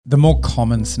the more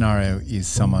common scenario is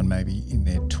someone maybe in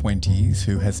their 20s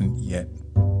who hasn't yet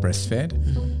breastfed.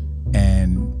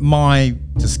 And my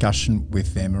discussion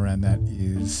with them around that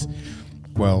is,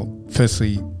 well,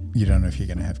 firstly, you don't know if you're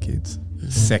going to have kids.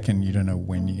 Second, you don't know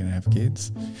when you're going to have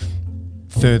kids.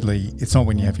 Thirdly, it's not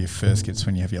when you have your first kid, it's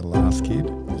when you have your last kid.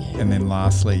 Yeah. And then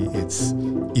lastly, it's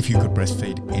if you could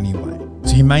breastfeed anyway.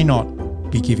 So you may not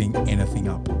be giving anything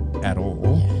up at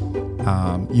all.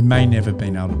 You may never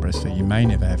been able to breastfeed. You may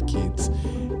never have kids.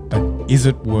 But is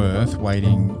it worth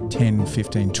waiting 10,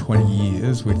 15, 20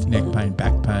 years with neck pain,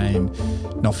 back pain,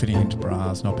 not fitting into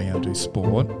bras, not being able to do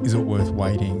sport? Is it worth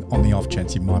waiting on the off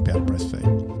chance you might be able to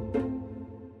breastfeed?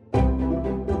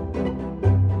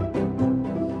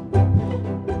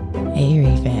 Hey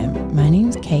ReFam, my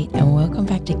name's Kate and welcome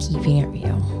back to Keeping It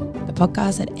Real, the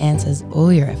podcast that answers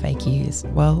all your FAQs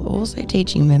while also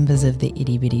teaching members of the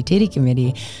Itty Bitty Titty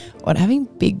Committee what having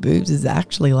big boobs is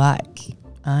actually like.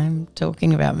 I'm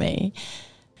talking about me.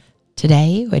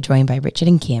 Today we're joined by Richard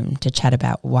and Kim to chat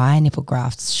about why nipple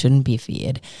grafts shouldn't be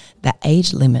feared, the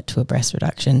age limit to a breast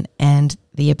reduction, and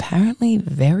the apparently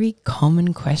very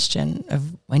common question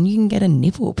of when you can get a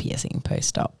nipple piercing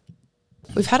post-op.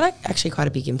 We've had actually quite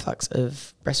a big influx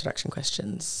of breast reduction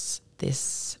questions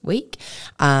this week.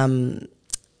 So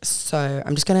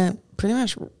I'm just going to pretty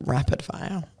much rapid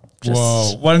fire.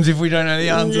 Whoa, what happens if we don't know the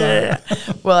answer? Yeah.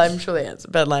 Well, I'm sure the answer,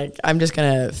 but I'm just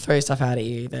going to throw stuff out at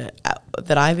you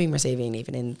that I've been receiving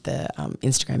even in the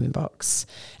Instagram inbox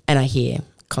and I hear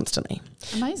constantly.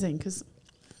 Amazing, because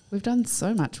we've done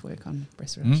so much work on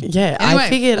breast reduction. Yeah, Anyway, I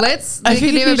figured it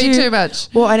can never be too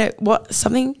much. Well, I know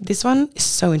this one is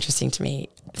so interesting to me.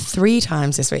 3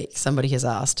 times this week, somebody has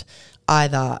asked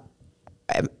either,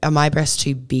 are my breasts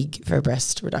too big for a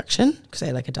breast reduction, because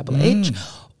they're like a double H,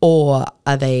 or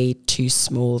are they too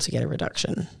small to get a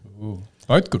reduction? Ooh,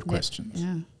 both good questions.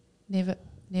 Yeah,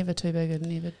 never too big and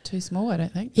never too small, I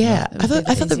don't think. Yeah, That I would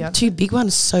thought be the answer. too big one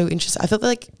is so interesting. I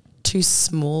thought too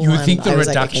small. You would one, think the I was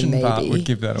reduction like, okay, part maybe. would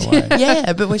give that away.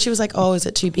 Yeah, but when she was like, oh, is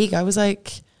it too big? I was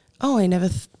like, oh, I never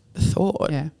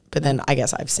thought. Yeah. But then I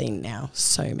guess I've seen now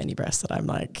so many breasts that I'm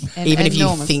like, And even if you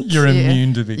enormous. think You're Yeah.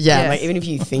 immune to the... yeah, Yes. like even if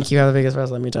you think you have the biggest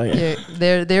breast, let me tell you.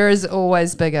 Yeah, there is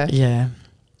always bigger. Yeah.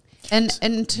 And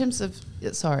in terms of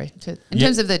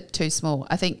terms of the too small,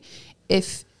 I think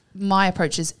if my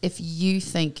approach is if you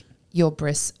think your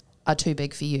breasts are too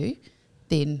big for you,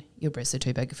 then your breasts are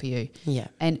too big for you. Yeah.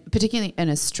 And particularly in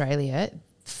Australia,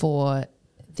 for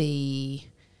the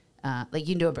you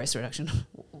can do a breast reduction.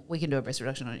 We can do a breast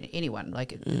reduction on anyone.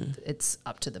 It's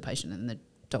up to the patient and the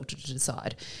doctor to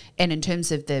decide. And in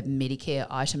terms of the Medicare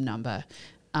item number,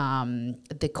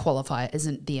 the qualifier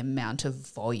isn't the amount of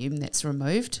volume that's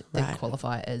removed. The Right.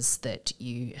 qualifier is that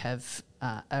you have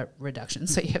a reduction,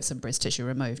 so you have some breast tissue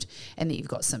removed, and that you've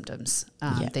got symptoms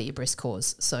that your breast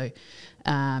cause. So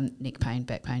neck pain,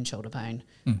 back pain, shoulder pain,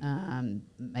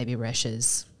 maybe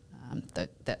rashes.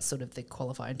 That's sort of the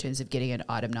qualifier in terms of getting an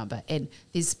item number. And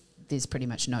there's pretty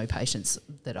much no patients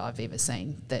that I've ever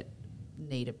seen that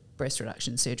need a breast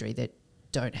reduction surgery that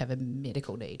don't have a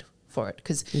medical need for it,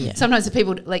 because sometimes the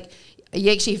people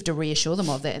you actually have to reassure them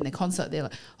of that in the consult. They're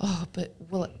like, oh, but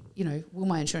will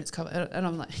my insurance cover it? And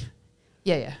I'm like,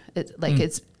 yeah,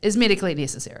 it's medically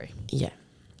necessary. Yeah.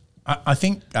 I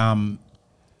think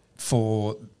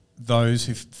for those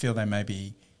who feel they may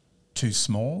be too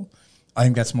small, I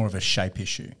think that's more of a shape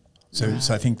issue. So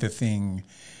I think the thing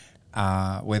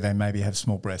where they maybe have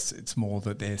small breasts, it's more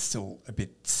that they're still a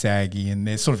bit saggy and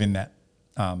they're sort of in that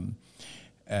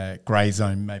grey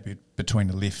zone maybe between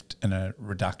a lift and a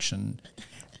reduction.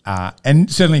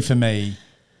 And certainly for me,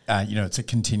 it's a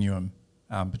continuum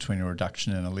between a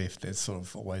reduction and a lift. There's sort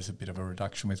of always a bit of a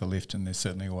reduction with a lift, and there's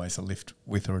certainly always a lift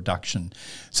with a reduction.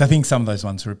 So I think some of those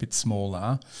ones are a bit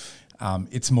smaller.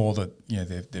 It's more that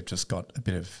they've just got a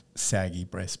bit of saggy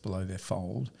breast below their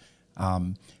fold.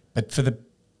 But for the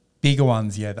bigger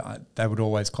ones, they would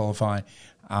always qualify.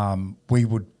 We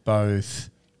would both,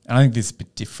 and I think this is a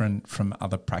bit different from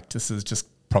other practices, just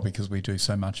probably because we do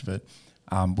so much of it.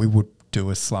 We would do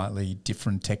a slightly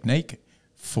different technique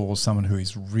for someone who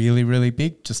is really, really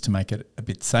big, just to make it a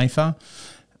bit safer,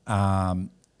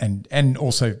 and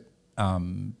also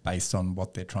based on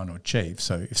what they're trying to achieve.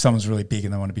 So if someone's really big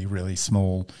and they want to be really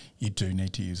small, you do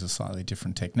need to use a slightly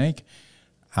different technique,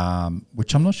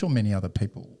 which I'm not sure many other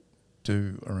people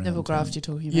do around. Nipple graft you're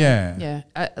talking about. Yeah.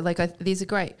 Yeah. There's a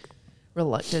great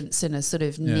reluctance and a sort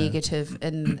of negative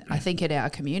in, I think, in our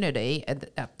community,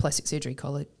 our plastic surgery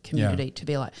colleague community, to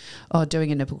be like, oh,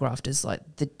 doing a nipple graft is like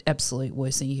the absolute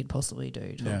worst thing you could possibly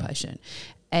do to a patient.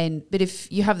 But if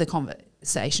you have the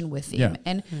conversation with them,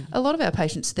 and a lot of our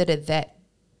patients that are that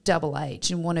double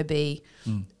H and want to be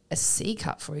a C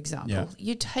cup, for example,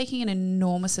 you're taking an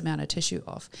enormous amount of tissue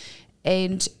off.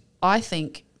 And I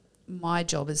think my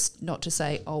job is not to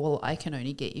say, oh, well, I can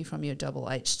only get you from your double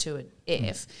H to an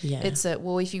F. It's that,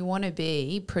 well, if you want to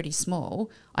be pretty small,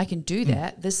 I can do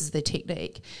that. This is the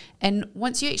technique. And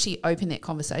once you actually open that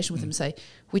conversation with them, say,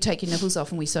 we take your nipples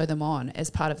off and we sew them on as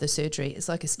part of the surgery. It's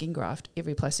like a skin graft.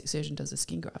 Every plastic surgeon does a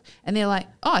skin graft. And they're like,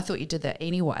 oh, I thought you did that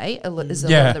anyway, is a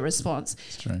lot of the response.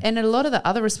 And a lot of the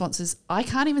other responses, I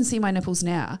can't even see my nipples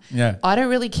now. I don't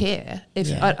really care.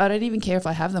 I don't even care if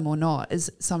I have them or not,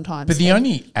 is sometimes. But the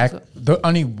only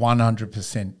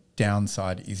 100%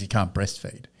 downside is you can't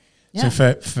breastfeed. So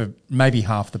for maybe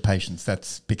half the patients,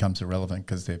 that becomes irrelevant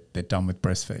because they're done with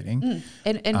breastfeeding.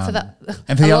 And for the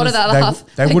lot of the other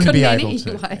half, they wouldn't be able anyway,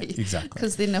 to. Exactly.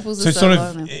 Because their nipples so are so sort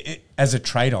low. of as a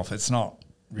trade-off, it's not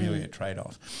really a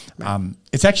trade-off.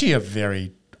 It's actually a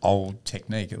very old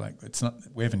technique. Like it's not,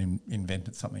 we haven't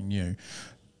invented something new,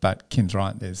 but Kim's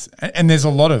right. There's a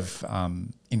lot of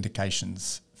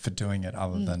indications for doing it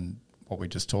other than what we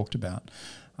just talked about.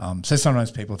 So sometimes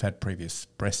people have had previous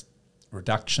breast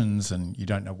reductions and you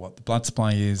don't know what the blood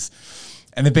supply is,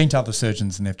 and they've been to other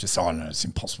surgeons and they've just, oh no, it's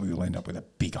impossible, you'll end up with a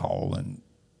big hole, and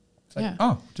it's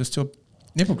like, just do a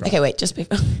nipple graft. Okay, wait, just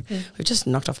before we've just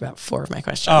knocked off about 4 of my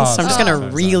questions, so I'm just going to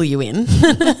reel you in.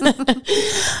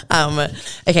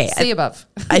 Okay, see above.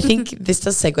 I think this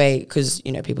does segue because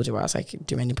people do ask, like,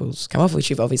 do my nipples come off, which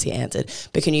you've obviously answered,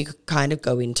 but can you kind of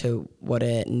go into what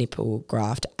a nipple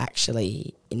graft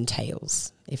actually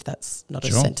entails, if that's not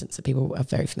a sentence that people are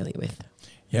very familiar with?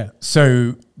 Yeah.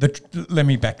 So let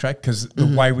me backtrack, because the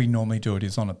way we normally do it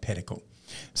is on a pedicle.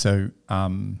 So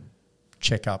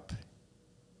check up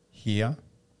here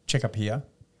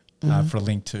for a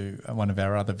link to one of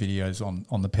our other videos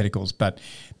on the pedicles. But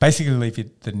basically leave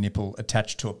the nipple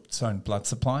attached to its own blood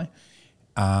supply,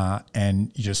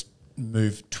 and you just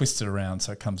twist it around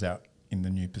so it comes out in the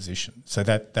new position. So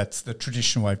that's the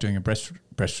traditional way of doing a breast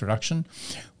reduction.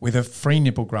 With a free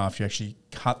nipple graft, you actually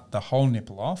cut the whole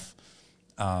nipple off,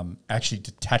 actually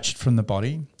detach it from the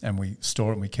body, and we store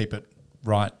it and we keep it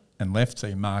right and left, so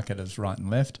you mark it as right and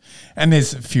left. And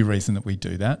there's a few reasons that we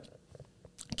do that.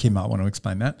 Kim might want to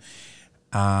explain that.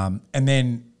 And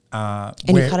then... and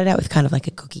you cut it out with kind of like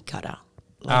a cookie cutter.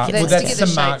 Well, that's to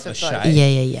mark the shape.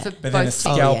 Yeah. But then a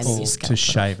scalpel to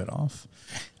shave it off.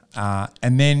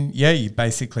 And then, you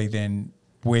basically then,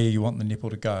 where you want the nipple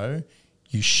to go,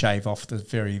 you shave off the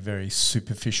very, very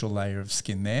superficial layer of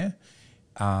skin there,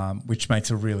 which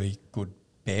makes a really good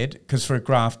bed. Because for a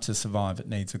graft to survive, it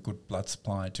needs a good blood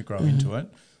supply to grow into it.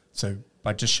 So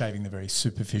by just shaving the very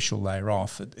superficial layer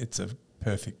off, it's a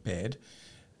perfect bed.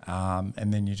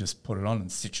 And then you just put it on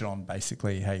and stitch it on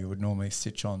basically how you would normally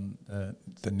stitch on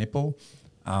the nipple.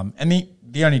 And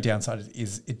the only downside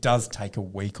is it does take a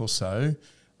week or so.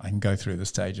 I can go through the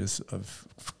stages of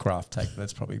graft take, but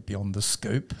that's probably beyond the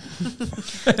scope.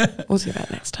 We'll do that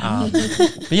next time.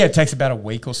 But it takes about a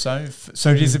week or so.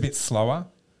 So it is a bit slower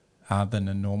than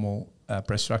a normal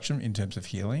breast reduction in terms of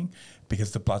healing,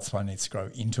 because the blood supply needs to grow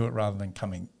into it rather than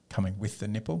coming with the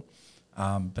nipple.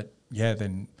 But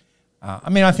then,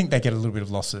 I think they get a little bit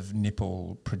of loss of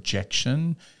nipple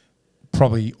projection,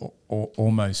 probably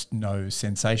almost no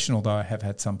sensation, although I have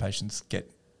had some patients get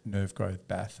nerve growth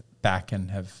back and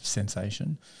have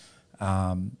sensation.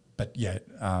 But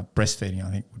breastfeeding I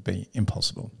think would be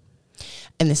impossible.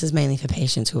 And this is mainly for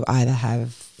patients who either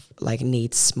have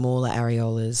need smaller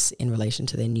areolas in relation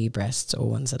to their new breasts, or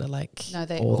ones that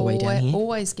are all the way down here?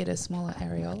 Always get a smaller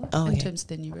areola in terms of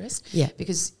the new breast. Yeah.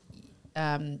 Because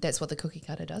that's what the cookie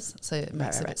cutter does. So it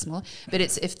makes it a bit smaller. But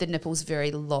it's if the nipple's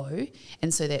very low,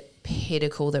 and so that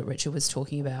pedicle that Richard was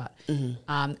talking about,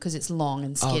 because it's long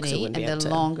and skinny, and the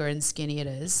longer and skinny it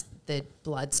is, the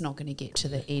blood's not going to get to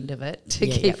the end of it to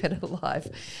keep it alive.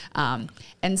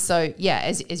 And so,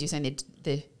 as you're saying,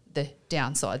 the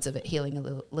downsides of it healing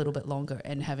a little bit longer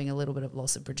and having a little bit of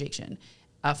loss of projection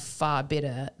are far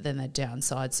better than the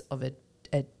downsides of a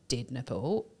dead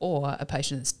nipple or a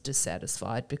patient that's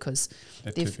dissatisfied because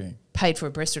they've paid for a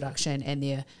breast reduction and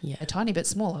they're a tiny bit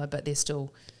smaller, but they're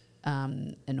still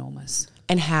enormous.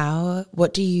 And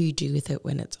what do you do with it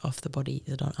when it's off the body?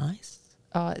 Is it on ice?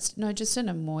 It's just in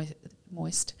a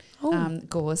moist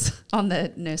gauze on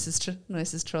the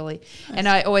nurse's trolley. Nice. And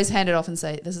I always hand it off and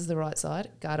say, this is the right side,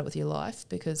 guard it with your life,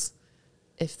 because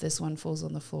if this one falls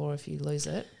on the floor, if you lose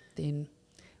it, then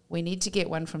we need to get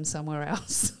one from somewhere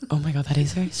else. Oh my God, that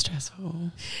is very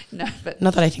stressful. No, but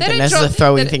not that I think the nurses are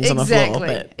throwing things on the floor,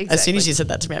 but as soon as you said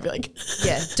that to me, I'd be like...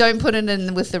 don't put it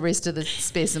in with the rest of the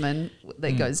specimen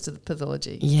that goes to the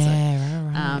pathology.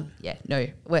 Yeah,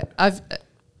 right.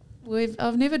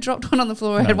 I've never dropped one on the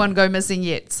floor or had one go missing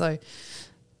yet. So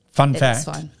fun that's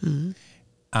fact. fine. Mm-hmm.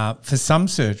 For some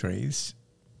surgeries,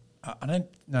 I don't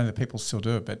know that people still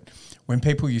do it, but when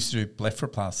people used to do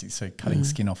blepharoplasty, so cutting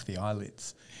skin off the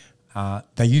eyelids,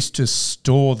 they used to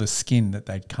store the skin that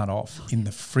they'd cut off in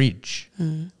the fridge,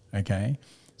 okay,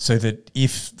 so that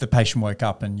if the patient woke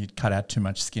up and you'd cut out too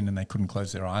much skin and they couldn't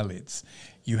close their eyelids,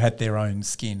 you had their own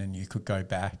skin and you could go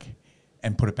back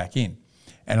and put it back in.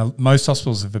 And most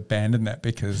hospitals have abandoned that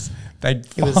because it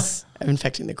was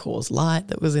infecting the cause light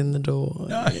that was in the door.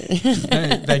 No,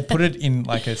 they'd put it in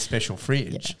like a special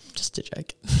fridge. Yeah, just a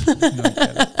joke.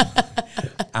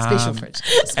 Special fridge.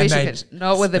 Special fridge.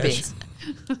 Not with the beds.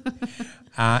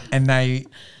 And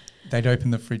they'd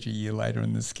open the fridge a year later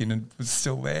and the skin was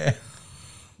still there.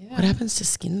 Yeah. What happens to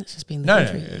skin that's just been there?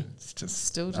 No, it's just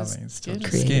still just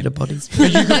created a body.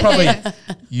 But you could probably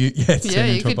you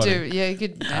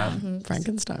could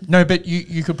Frankenstein. No, but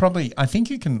you could probably, I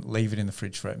think you can leave it in the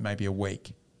fridge for maybe a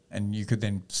week and you could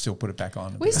then still put it back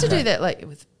on. We used to do that like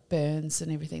with burns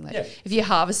and everything. Like if you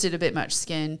harvested a bit much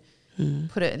skin,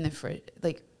 put it in the fridge.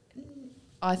 Like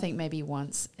I think maybe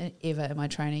once ever in my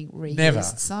training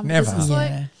reused some. Never.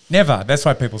 That's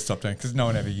why people stopped doing it because no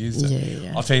one ever used it.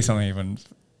 Yeah. I'll tell you something even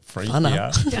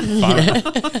freakier.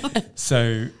 Funner.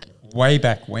 So way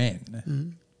back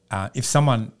when, if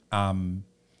someone amputate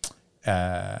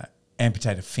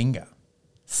a finger,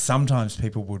 sometimes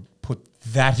people would put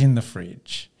that in the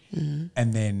fridge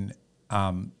and then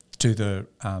do the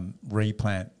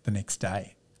replant the next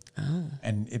day. Oh.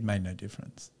 And it made no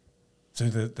difference. So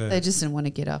they just didn't want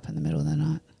to get up in the middle of the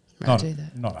night. Not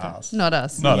us. Not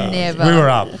us. Never. We were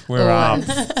up.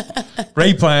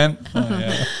 Replant. Oh,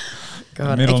 yeah.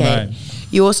 God. Middle okay. name.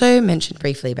 You also mentioned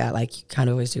briefly about like you can't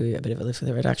always do a bit of a lift with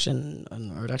a reduction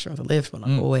and a reduction with a lift, well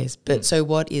not always. But so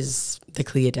what is the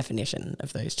clear definition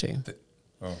of those two?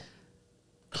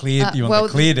 Clear. You want the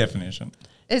clear definition?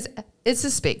 It's a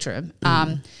spectrum.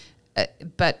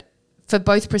 But for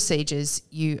both procedures,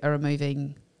 you are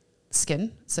removing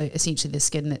skin, so essentially the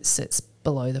skin that sits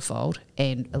below the fold,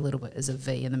 and a little bit is a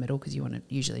V in the middle because you want to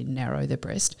usually narrow the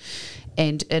breast.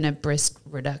 And in a breast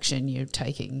reduction, you're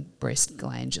taking breast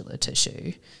glandular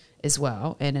tissue as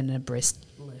well, and in a breast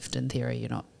lift, in theory, you're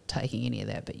not taking any of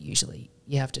that, but usually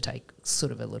you have to take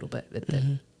sort of a little bit at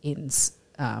the ends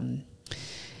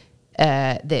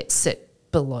that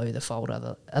sit below the fold.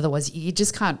 Otherwise, you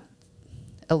just can't.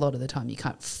 A lot of the time you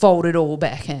can't fold it all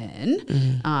back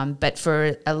in, but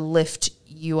for a lift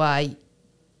you are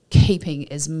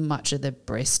keeping as much of the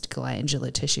breast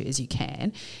glandular tissue as you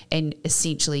can and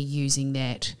essentially using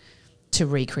that to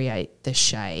recreate the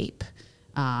shape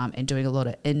and doing a lot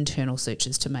of internal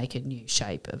sutures to make a new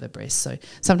shape of a breast. So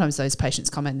sometimes those patients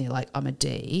come in and they're like, I'm a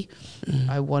D,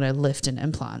 I want to lift in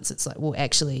implants. It's like, well,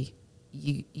 actually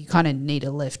you kind of need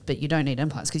a lift, but you don't need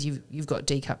implants because you've got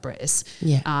D-cup breasts.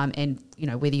 Yeah. And, you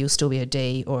know, whether you'll still be a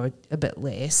D or a bit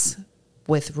less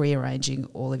with rearranging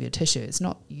all of your tissue, it's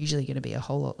not usually going to be a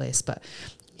whole lot less, but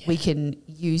we can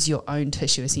use your own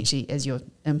tissue essentially as your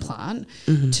implant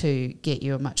to get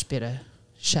you a much better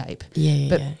shape.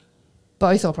 But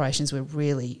both operations were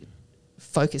really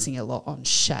focusing a lot on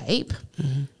shape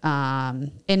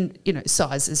and, you know,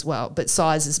 size as well, but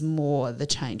size is more the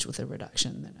change with a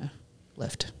reduction than a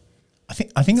lift. I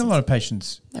think a lot of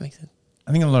patients. That makes sense.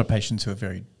 I think a lot of patients who are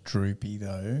very droopy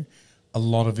though, a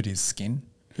lot of it is skin,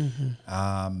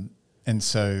 and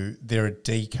so they're a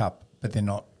D cup, but they're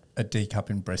not a D cup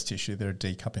in breast tissue. They're a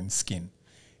D cup in skin,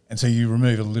 and so you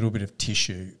remove a little bit of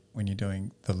tissue when you're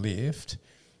doing the lift,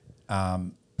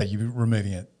 but you're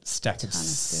removing a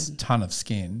ton of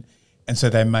skin, and so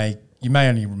you may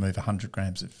only remove 100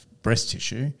 grams of breast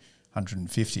tissue,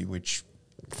 150, which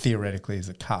theoretically is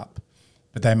a cup.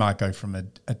 But they might go from a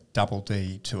double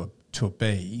D to a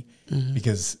B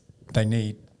because they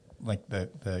need like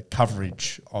the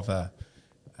coverage of a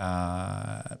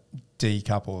D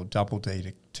cup or double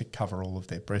D to cover all of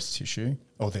their breast tissue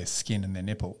or their skin and their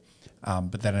nipple,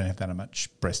 but they don't have that much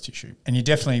breast tissue. And you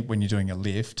definitely, when you're doing a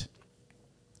lift,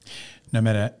 no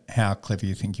matter how clever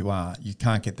you think you are, you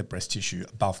can't get the breast tissue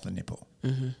above the nipple.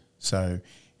 So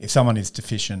if someone is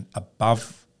deficient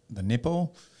above the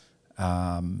nipple,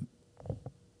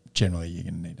 generally you're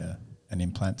going to need an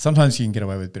implant. Sometimes you can get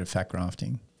away with a bit of fat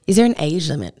grafting. Is there an age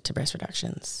limit to breast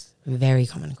reductions? Very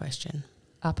common question.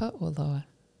 Upper or lower?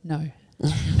 No.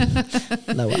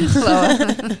 Lower.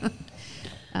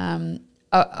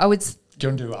 I would... Do you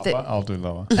want to do upper? I'll do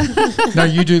lower. No,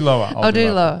 you do lower. I'll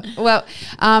do lower. Well,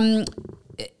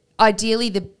 ideally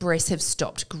the breasts have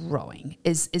stopped growing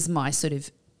is my sort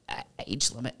of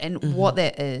age limit. And what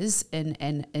that is in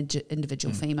an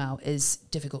individual female is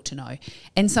difficult to know.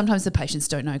 And sometimes the patients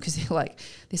don't know because they're like,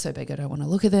 they're so big, I don't want to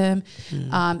look at them.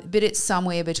 But it's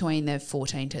somewhere between the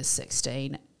 14 to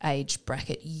 16 age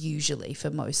bracket usually for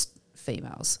most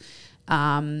females.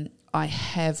 I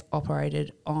have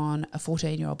operated on a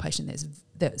 14-year-old patient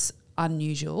that's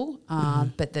unusual,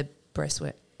 but the breasts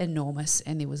were enormous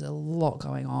and there was a lot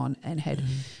going on, and had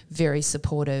very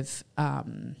supportive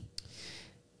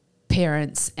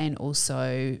parents and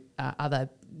also other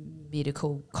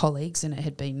medical colleagues, and it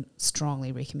had been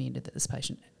strongly recommended that this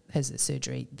patient has a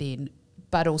surgery then,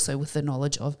 but also with the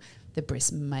knowledge of the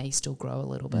breast may still grow a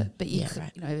little bit. But you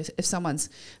know, if someone's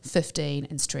 15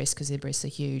 and stressed because their breasts are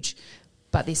huge,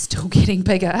 but they're still getting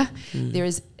bigger,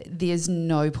 there's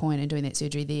no point in doing that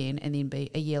surgery then and then be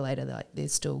a year later like they're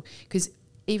still, because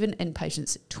even in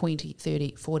patients 20,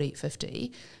 30, 40,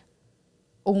 50,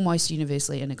 almost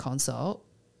universally in a consult,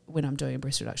 when I'm doing a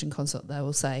breast reduction consult, they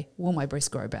will say, will my breasts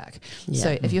grow back? Yeah.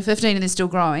 So if you're 15 and they're still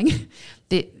growing,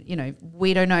 you know,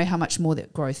 we don't know how much more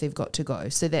that growth they've got to go.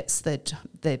 So that's the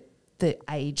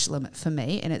age limit for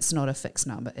me, and it's not a fixed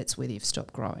number, it's whether you've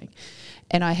stopped growing.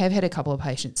 And I have had a couple of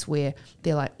patients where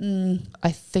they're like,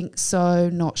 I think so,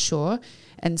 not sure.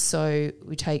 And so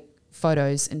we take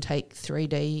photos and take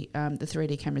 3D. The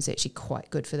 3D camera is actually quite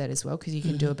good for that as well, because you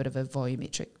can do a bit of a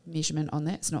volumetric measurement on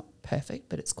that. It's not perfect,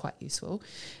 but it's quite useful.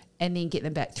 And then get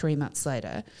them back 3 months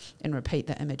later and repeat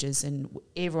the images, and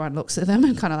everyone looks at them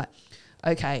and kind of like,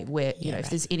 okay, you know, if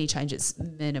there's any change, it's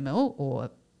minimal, or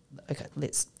okay,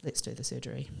 let's do the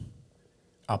surgery.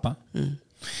 Upper.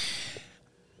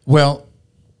 Well,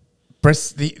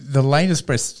 the latest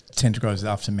breasts tend to grow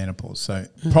after menopause, so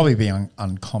probably be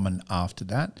uncommon after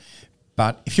that.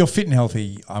 But if you're fit and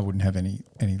healthy, I wouldn't have any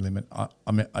limit.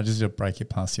 I mean, I just did a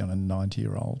brachyplasty on a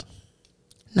 90-year-old.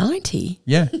 90?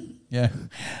 Yeah, yeah. Cool.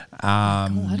 I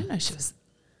didn't know she was.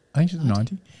 I think she was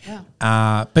 90.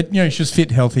 Wow. But you know, she was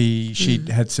fit, healthy. She'd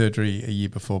had surgery a year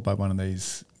before by one of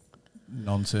these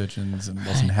non-surgeons and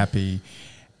wasn't happy.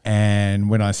 And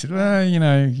when I said, well, you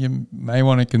know, you may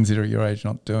want to consider at your age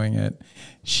not doing it,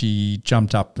 she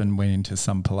jumped up and went into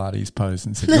some Pilates pose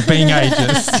and said, you're being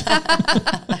ageist.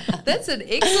 That's an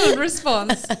excellent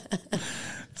response.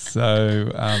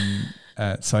 So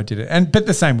I did it. But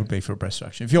the same would be for a breast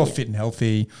reduction. If you're fit and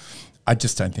healthy, I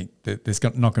just don't think that there's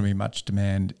not going to be much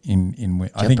demand in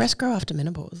I think breasts grow after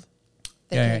menopause?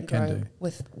 They can grow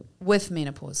with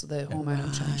menopause, the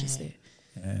hormonal changes there.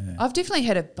 Yeah. I've definitely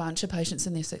had a bunch of patients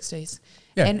in their 60s,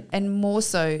 and more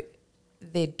so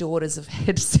their daughters have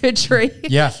had surgery.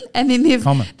 Yeah, and then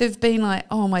they've been like,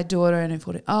 oh, my daughter and her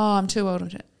 40. Oh, I'm too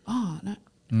old. Oh no,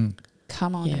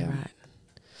 come on. Yeah, right.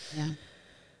 Yeah,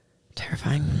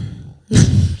 terrifying.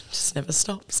 Just never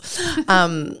stops.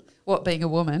 What, being a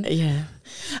woman? Yeah.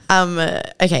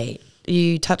 Okay,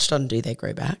 you touched on, do they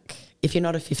grow back? If you're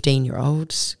not a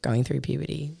 15-year-old going through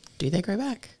puberty, do they grow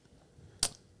back?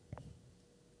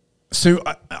 So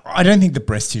I don't think the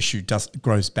breast tissue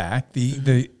grows back.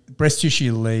 The breast tissue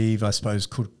you leave, I suppose,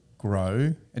 could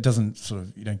grow. It doesn't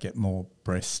you don't get more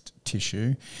breast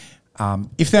tissue.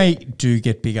 If they do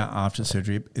get bigger after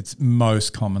surgery, it's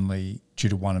most commonly due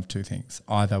to one of two things.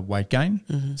 Either weight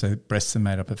gain, so breasts are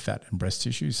made up of fat and breast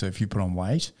tissue, so if you put on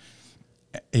weight,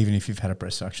 even if you've had a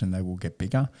breast reduction, they will get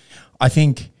bigger. I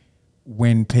think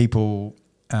when people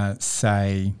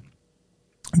say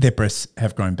their breasts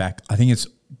have grown back, I think it's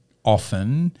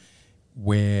often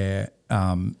where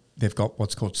they've got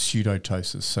what's called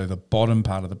pseudotosis. So the bottom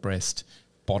part of the breast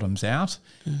bottoms out,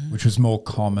 which was more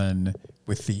common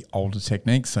with the older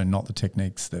techniques, so not the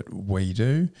techniques that we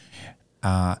do.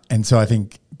 And so I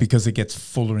think because it gets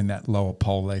fuller in that lower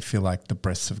pole, they feel like the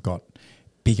breasts have got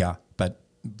bigger, but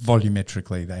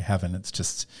volumetrically they haven't.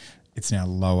 It's now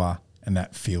lower, and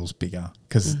that feels bigger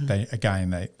because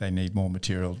they need more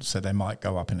material, so they might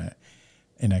go up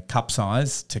in a cup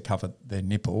size to cover their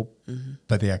nipple,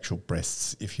 but the actual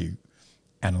breasts, if you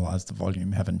analyse the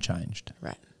volume, haven't changed.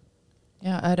 Right.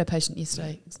 Yeah, I had a patient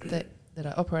yesterday that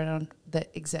I operated on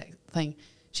that exact thing.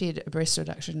 She had a breast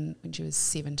reduction when she was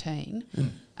 17.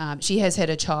 She has had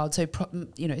a child, so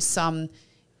some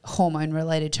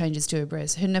hormone-related changes to her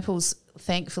breast. Her nipples,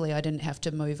 thankfully, I didn't have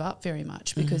to move up very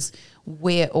much because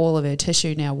where all of her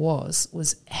tissue now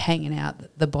was hanging out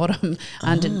the bottom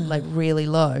under really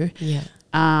low. Yeah.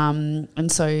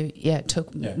 And so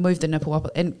moved the nipple up,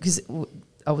 and because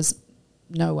I was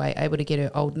no way able to get her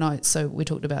old notes, so we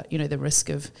talked about the risk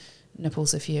of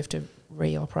nipples if you have to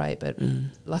reoperate, but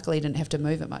luckily didn't have to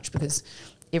move it much because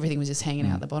everything was just hanging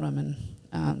out the bottom,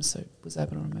 and so was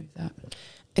able to remove that.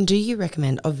 And do you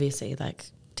recommend, obviously, like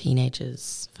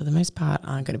teenagers for the most part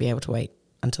aren't going to be able to wait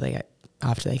until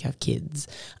after they have kids.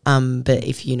 But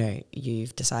if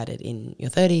you've decided in your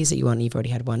 30s that you've already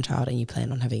had one child and you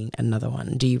plan on having another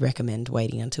one, do you recommend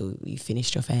waiting until you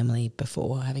finished your family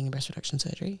before having a breast reduction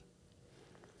surgery?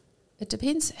 It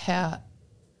depends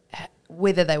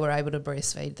whether they were able to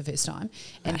breastfeed the first time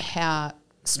and how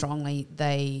strongly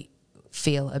they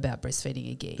feel about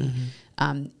breastfeeding again.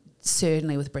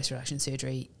 Certainly with breast reduction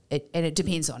surgery, it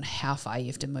depends on how far you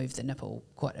have to move the nipple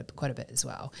quite a bit as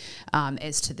well,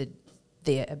 as to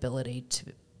their ability to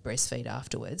breastfeed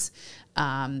afterwards.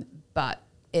 But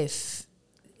if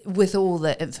with all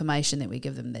the information that we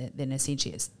give them, then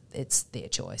essentially it's their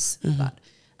choice. But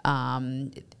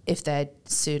if they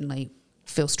certainly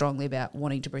feel strongly about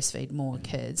wanting to breastfeed more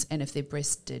kids, and if their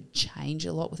breasts did change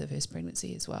a lot with their first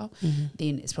pregnancy as well,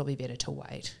 then it's probably better to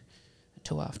wait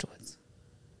until afterwards.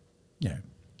 Yeah.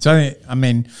 So, I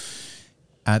mean,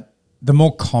 the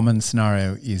more common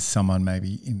scenario is someone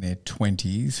maybe in their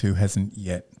 20s who hasn't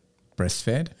yet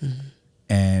breastfed.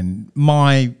 And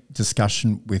my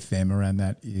discussion with them around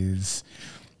that is,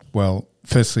 well,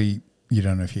 firstly, you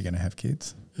don't know if you're going to have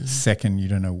kids. Second, you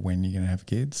don't know when you're going to have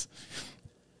kids.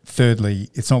 Thirdly,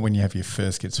 it's not when you have your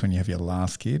first kid, it's when you have your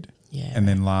last kid. Yeah. And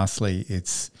then lastly,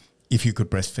 it's if you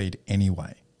could breastfeed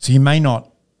anyway. So you may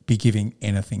not be giving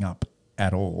anything up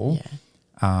at all.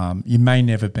 Yeah. You may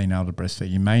never have been able to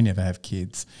breastfeed. You may never have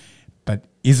kids. But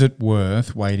is it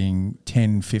worth waiting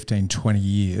 10, 15, 20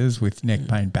 years with neck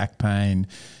pain, back pain,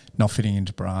 not fitting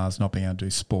into bras, not being able to do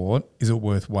sport? Is it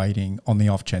worth waiting on the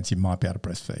off chance you might be able to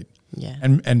breastfeed? Yeah.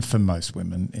 And for most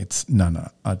women, it's no,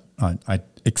 I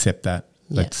accept that.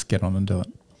 Yeah. Let's get on and do it.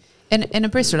 And a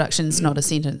breast reduction is not a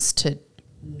sentence to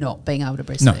not being able to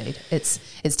breastfeed. No. It's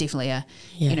definitely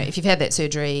if you've had that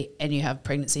surgery and you have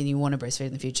pregnancy and you want to breastfeed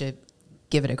in the future,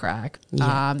 give it a crack.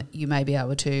 Yeah. You may be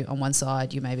able to on one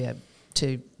side, you may be able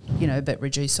to, but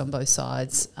reduce on both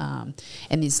sides. And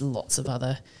there's lots of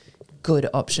other good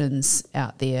options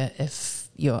out there if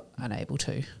you're unable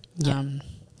to. Yeah.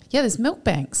 There's milk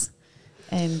banks.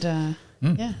 And Do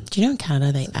you know in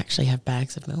Canada they actually have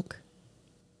bags of milk?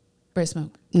 Breast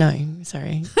milk? No,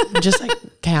 sorry. Just like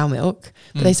cow milk.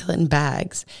 But they sell it in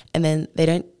bags and then they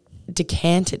don't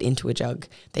decant it into a jug.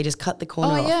 They just cut the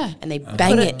corner off and they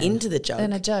bang it into the jug.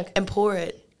 In a jug. And pour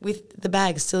it with the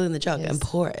bag still in the jug and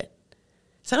pour it.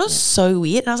 So that was so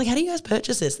weird. And I was like, how do you guys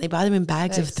purchase this? They buy them in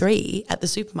bags of 3 at the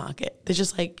supermarket. They're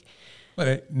just like...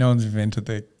 No one's invented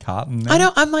the carton now. I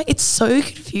know. I'm like, it's so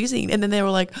confusing. And then they were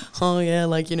like, oh, yeah,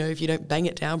 if you don't bang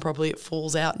it down properly, it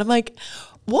falls out. And I'm like,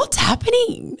 what's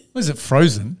happening? Was it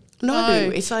frozen?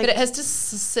 No, it's like... But it has to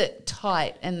sit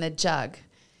tight in the jug.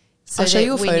 So I'll show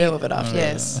you a photo of it after.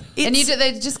 Yes. And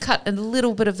they just cut a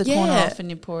little bit of the corner off and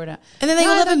you pour it out. And then they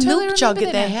all have a milk jug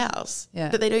at their house. Yeah.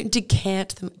 But they don't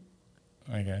decant them.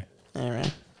 Okay. All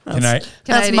right.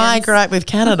 That's my gripe with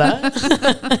Canada.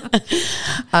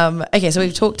 Okay, so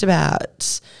we've talked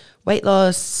about weight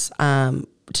loss to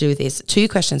do with this. 2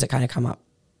 questions that kind of come up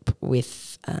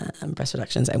with breast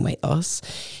reductions and weight loss.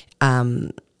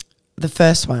 The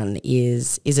first one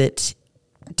is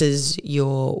does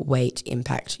your weight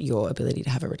impact your ability to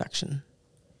have a reduction?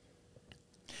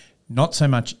 Not so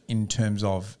much in terms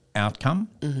of outcome.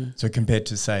 So compared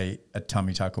to, say, a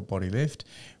tummy tuck or body lift,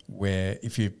 where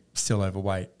if you're still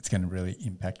overweight, it's going to really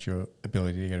impact your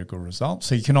ability to get a good result.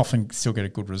 So you can often still get a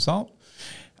good result,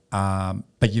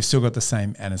 but you've still got the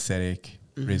same anaesthetic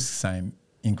risk, same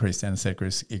increased anaesthetic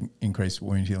risk, increased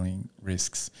wound healing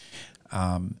risks.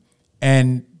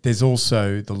 And there's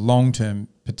also the long-term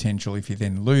potential if you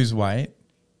then lose weight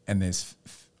and there's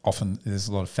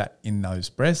a lot of fat in those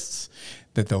breasts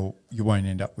that you won't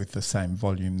end up with the same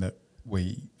volume that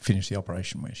we finish the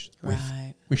operation with.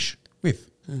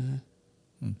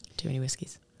 Too many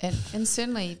whiskies. And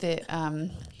certainly he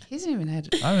hasn't even had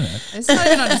it. I don't know. It's not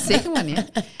even on the second one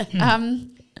yet.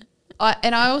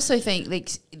 I also think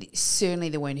certainly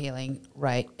the wound healing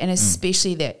rate and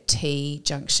especially that T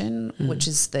junction, which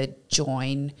is the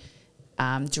join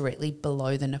directly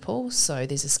below the nipple. So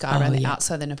there's a scar around the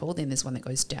outside of the nipple, then there's one that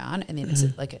goes down and then it's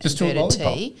like an inverted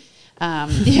T.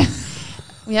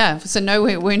 Yeah. So no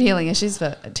wound healing issues,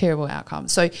 but a terrible outcome.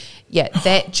 So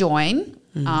that join,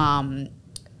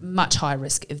 much higher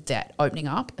risk of that opening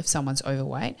up if someone's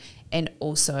overweight, and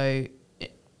also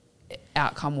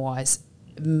outcome wise,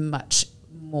 much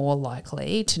more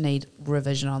likely to need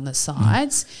revision on the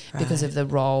sides because of the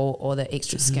roll or the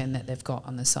extra skin that they've got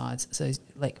on the sides. So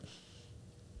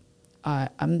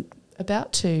I'm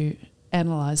about to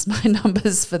analyse my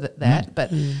numbers for that,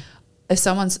 but if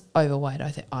someone's overweight,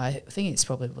 I think it's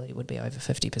probably would be over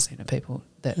 50% of people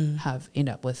that end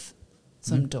up with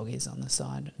some doggies on the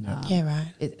side.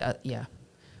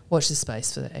 watch the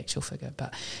space for the actual figure.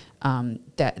 But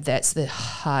that's the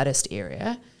hardest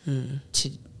area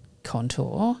to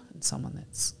contour in someone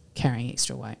that's carrying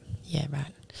extra weight. Yeah,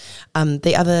 right.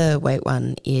 The other weight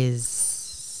one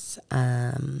is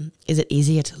it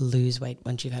easier to lose weight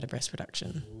once you've had a breast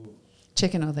reduction?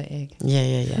 Chicken or the egg?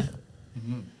 Yeah.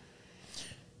 Mm-hmm.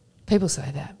 People say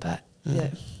that, but yeah.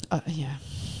 I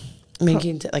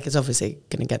mean, it's obviously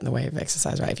going to get in the way of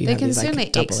exercise, right? If you they have can these, certainly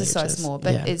double exercise H's. more,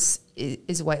 but is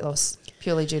weight loss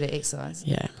purely due to exercise?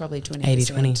 Yeah. Probably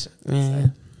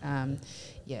 20%. 80-20.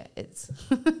 Yeah. It's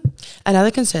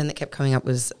Another concern that kept coming up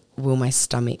was, will my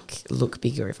stomach look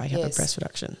bigger if I have a breast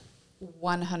reduction?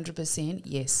 100%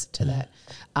 yes to that.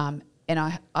 And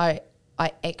I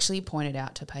actually pointed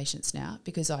out to patients now,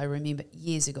 because I remember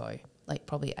years ago, like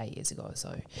probably 8 years ago or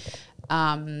so,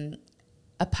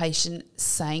 a patient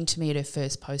saying to me at her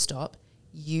first post-op,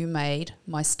 "You made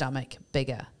my stomach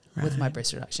bigger with my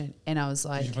breast reduction." And I was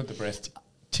like, "Did you put the breast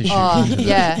tissue?" Oh,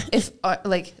 yeah.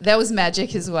 That was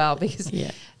magic as well, because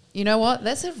you know what?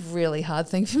 That's a really hard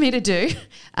thing for me to do.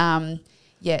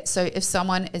 So if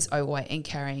someone is overweight and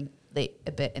carrying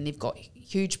a bit and they've got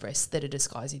huge breasts that are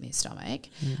disguising their stomach,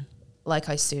 like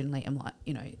I certainly am like,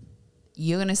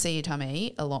 you're going to see your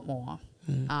tummy a lot more.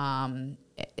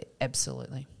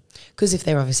 Absolutely. Because if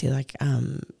they're obviously in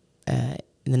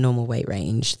the normal weight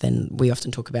range, then we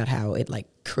often talk about how it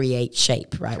creates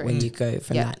shape, right? Correct. When you go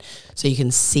from that. So you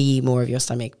can see more of your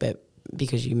stomach, but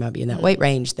because you might be in that weight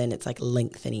range, then it's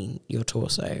lengthening your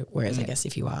torso. Whereas I guess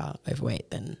if you are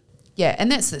overweight, then... Yeah,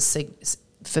 and that's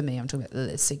for me, I'm talking about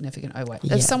the significant overweight.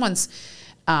 If someone's...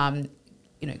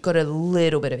 got a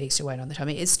little bit of extra weight on the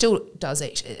tummy, it still does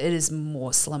actually, it is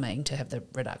more slimming to have the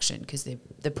reduction because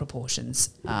the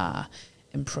proportions are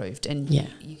improved. And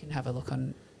you can have a look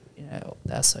on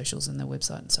our socials and the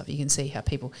website and stuff. You can see how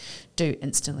people do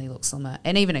instantly look slimmer.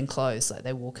 And even in clothes,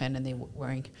 they walk in and they're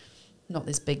wearing not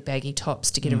these big baggy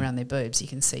tops to get around their boobs. You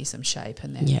can see some shape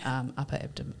in their upper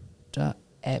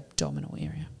abdominal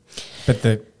area. But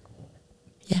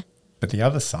the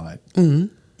other side,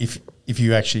 if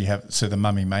you actually have, so the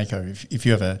mummy maker, if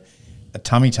you have a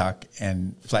tummy tuck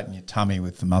and flatten your tummy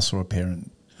with the muscle repair and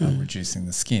reducing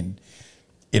the skin,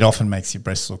 it often makes your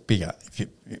breasts look bigger,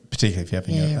 particularly if you're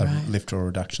having a lift or a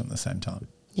reduction at the same time.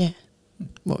 Yeah.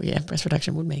 Well, breast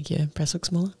reduction would make your breasts look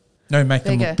smaller. No, make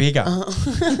them look bigger.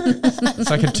 It's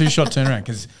like a 2-shot turnaround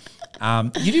because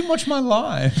you didn't watch my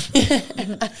live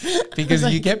because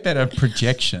you get better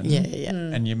projection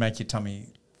and you make your tummy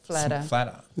flatter.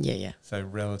 Yeah. So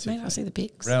relatively. Maybe I'll see the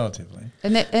pics. Relatively.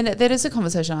 And that is a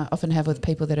conversation I often have with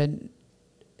people that are,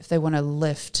 if they want to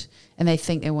lift and they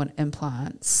think they want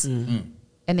implants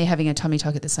and they're having a tummy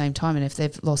tuck at the same time, and if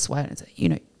they've lost weight, it's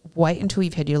wait until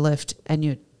you've had your lift and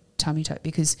your tummy tuck,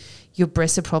 because your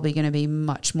breasts are probably going to be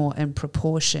much more in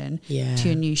proportion to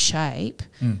your new shape,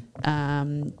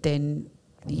 then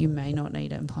you may not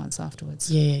need implants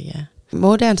afterwards. Yeah.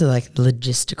 More down to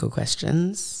logistical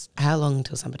questions. How long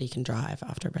till somebody can drive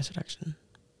after a breast reduction?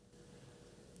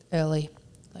 Early,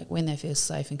 when they feel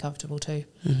safe and comfortable too.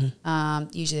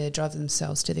 Usually they drive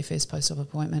themselves to their first post-op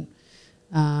appointment.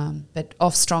 But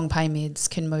off strong pain meds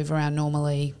can move around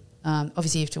normally.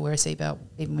 Obviously you have to wear a seatbelt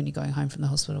even when you're going home from the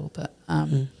hospital. But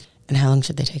And how long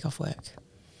should they take off work?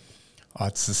 Oh,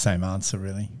 it's the same answer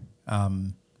really.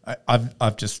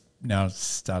 I've just now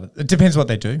started. It depends what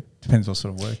they do. Depends what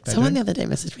sort of work they do. Someone the other day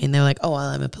messaged me and they were like, "Oh, well,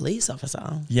 I'm a police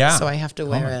officer. Yeah. So I have to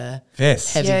wear a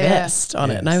vest, heavy vest on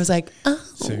it." And I was like, "Oh,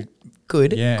 so,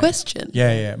 good question."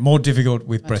 Yeah. More difficult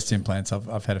with breast implants.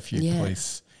 I've had a few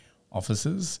police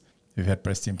officers who've had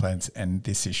breast implants, and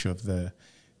this issue of the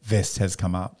vest has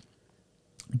come up.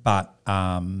 But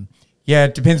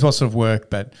it depends what sort of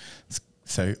work. But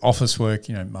so office work,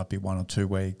 it might be 1 or 2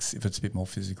 weeks. If it's a bit more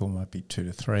physical, it might be 2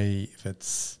 to 3. If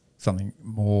it's something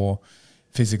more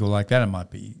physical like that, it might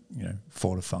be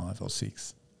 4 to 5 or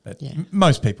 6. But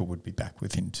most people would be back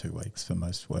within 2 weeks for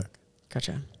most work.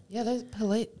 Gotcha. Yeah, those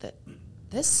police,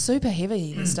 they're super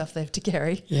heavy, the stuff they have to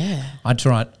carry. Yeah. I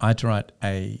had to write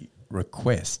a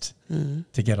request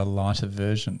to get a lighter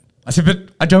version. I said, but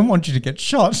I don't want you to get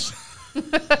shot.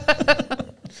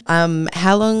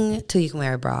 How long till you can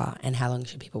wear a bra, and how long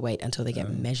should people wait until they get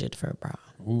measured for a bra?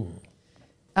 Ooh.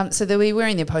 So they'll be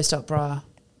wearing their post-op bra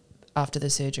after the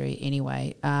surgery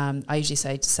anyway. I usually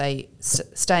say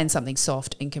stay in something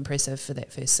soft and compressive for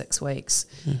that first 6 weeks.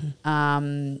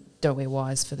 Don't wear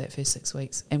wires for that first 6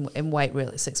 weeks, and wait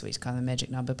really 6 weeks, kind of the magic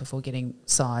number before getting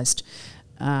sized.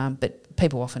 But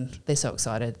people often, they're so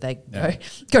excited, they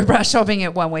go bra shopping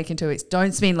at 1 week and 2 weeks.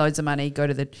 Don't spend loads of money. Go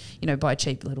to buy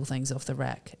cheap little things off the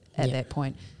rack at that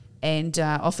point. And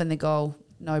often the goal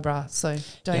no bra, so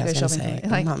don't Yeah, I go was gonna shopping. say, For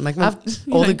me. I'm like I've-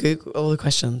 all you the know, all the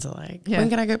questions are like, Yeah. when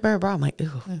can I go wear a bra? I'm like, ooh,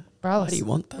 braless. why do you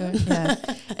want that? Yeah,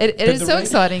 it But is the so re-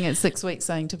 exciting at 6 weeks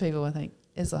saying to people, I think,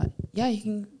 is like, yeah, you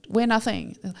can wear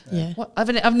nothing. Yeah. What?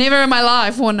 I've never in my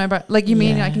life worn no bra. Like, you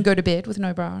mean Yeah. I can go to bed with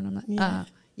no bra? And I'm like, Yeah.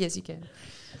 yes, you can.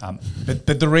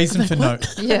 But the reason for no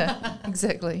Yeah,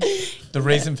 exactly. the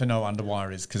reason for no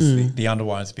underwire is because the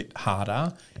underwire is a bit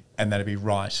harder, and that'd be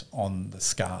right on the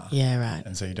scar. Yeah, right.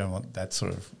 And so you don't want that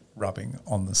sort of rubbing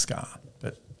on the scar.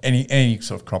 But any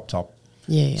sort of crop top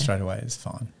Yeah. straight away is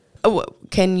fine. Oh,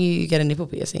 can you get a nipple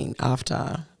piercing after?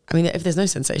 I mean, if there's no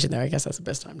sensation there, I guess that's the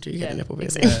best time to get a nipple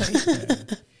piercing.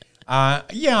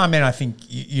 Yeah, I mean, I think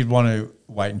you'd want to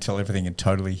wait until everything had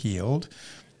totally healed.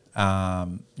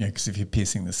 Because if you're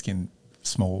piercing the skin,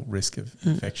 small risk of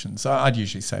infection. So I'd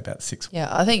usually say about 6 weeks. Yeah,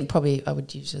 I think probably I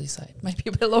would usually say maybe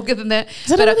a bit longer than that. Is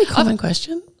that But a really I've- common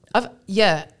question? I've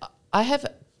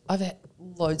had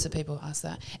loads of people ask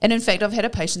that, and in fact, I've had a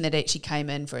patient that actually came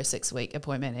in for a 6-week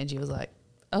appointment, and she was like,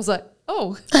 "I was like,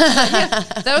 oh, yeah,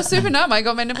 that was super numb. I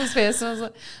got my nipples pierced," and I was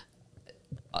like,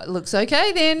 "It looks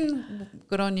okay then.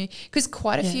 Good on you," because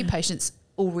quite a few patients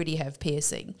already have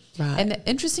piercing, Right. and the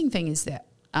interesting thing is that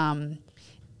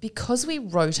because we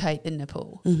rotate the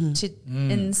nipple to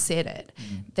inset it,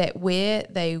 that where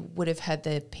they would have had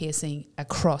the piercing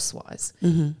crosswise,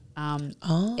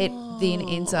 it then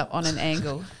ends up on an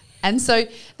angle. And so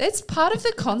that's part of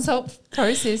the consult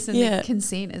process and the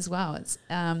consent as well. It's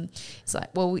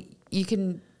like, well, you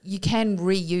can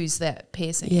reuse that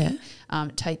piercing. Yeah.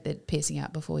 Take the piercing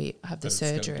out before you have the But it's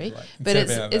gonna be surgery, like- but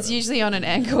it's usually on an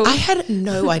angle. I had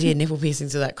no idea nipple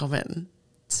piercings were that common.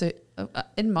 So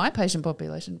in my patient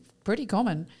population, pretty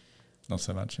common. Not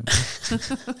so much.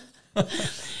 I've seen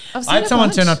I had a someone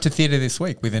bunch. turn up to theatre this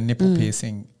week with a nipple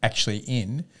piercing actually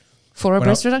in. For a When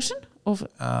breast reduction? Or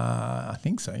I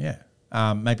think so,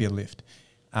 yeah. Maybe a lift.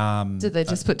 did they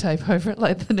just put tape over it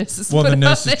like the nurses? Well, put the on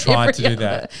nurses tried every to do other-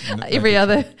 that. And Every they-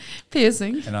 other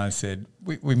piercing. And I said,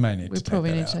 we may need We to take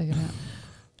probably that need out. to take it out.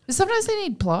 But sometimes they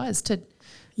need pliers to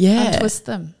Yeah. untwist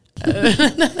them.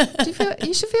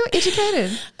 You should feel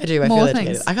educated. I do. I More feel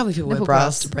educated. things. I can't believe people wear Nipple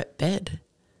bras grafts. to bed.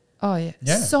 Oh, yeah.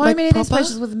 Yeah. So Like many of these proper?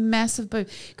 patients with massive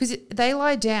boobs. Because they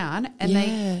lie down and Yeah.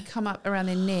 they come up around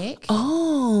their neck,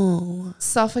 Oh.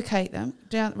 suffocate them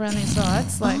down around their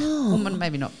sides. Like, well,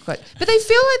 maybe not quite. But they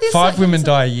feel like there's 5 like- women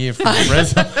die a year from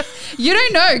breast. You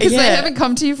don't know because they Yeah. haven't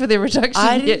come to you for their reduction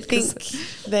I yet. didn't think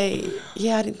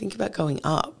I didn't think about going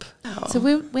up. So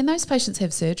when those patients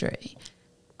have surgery,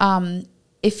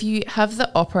 if you have the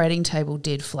operating table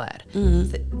dead flat,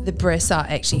 the breasts are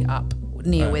actually up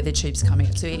near Right. where the tube's coming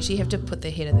up. So you actually have to put the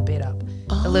head of the bed up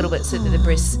a little bit so that the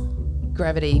breast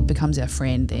gravity becomes our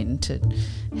friend then to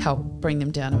help bring them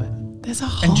down a bit. There's a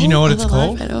whole And do you know what it's other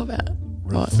life called? I know about.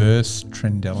 What? Reverse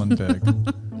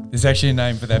Trendelenburg. There's actually a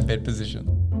name for that bed position.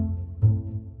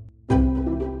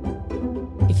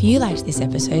 If you liked this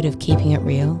episode of Keeping It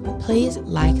Real, please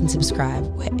like and subscribe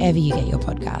wherever you get your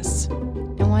podcasts.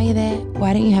 And while you're there,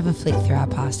 why don't you have a flick through our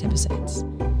past episodes?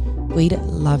 We'd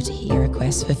love to hear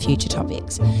requests for future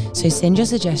topics, so send your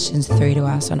suggestions through to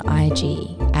us on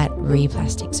IG at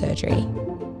Replastic Surgery.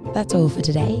 That's all for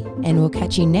today, and we'll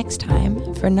catch you next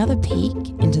time for another peek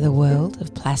into the world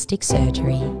of plastic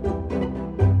surgery.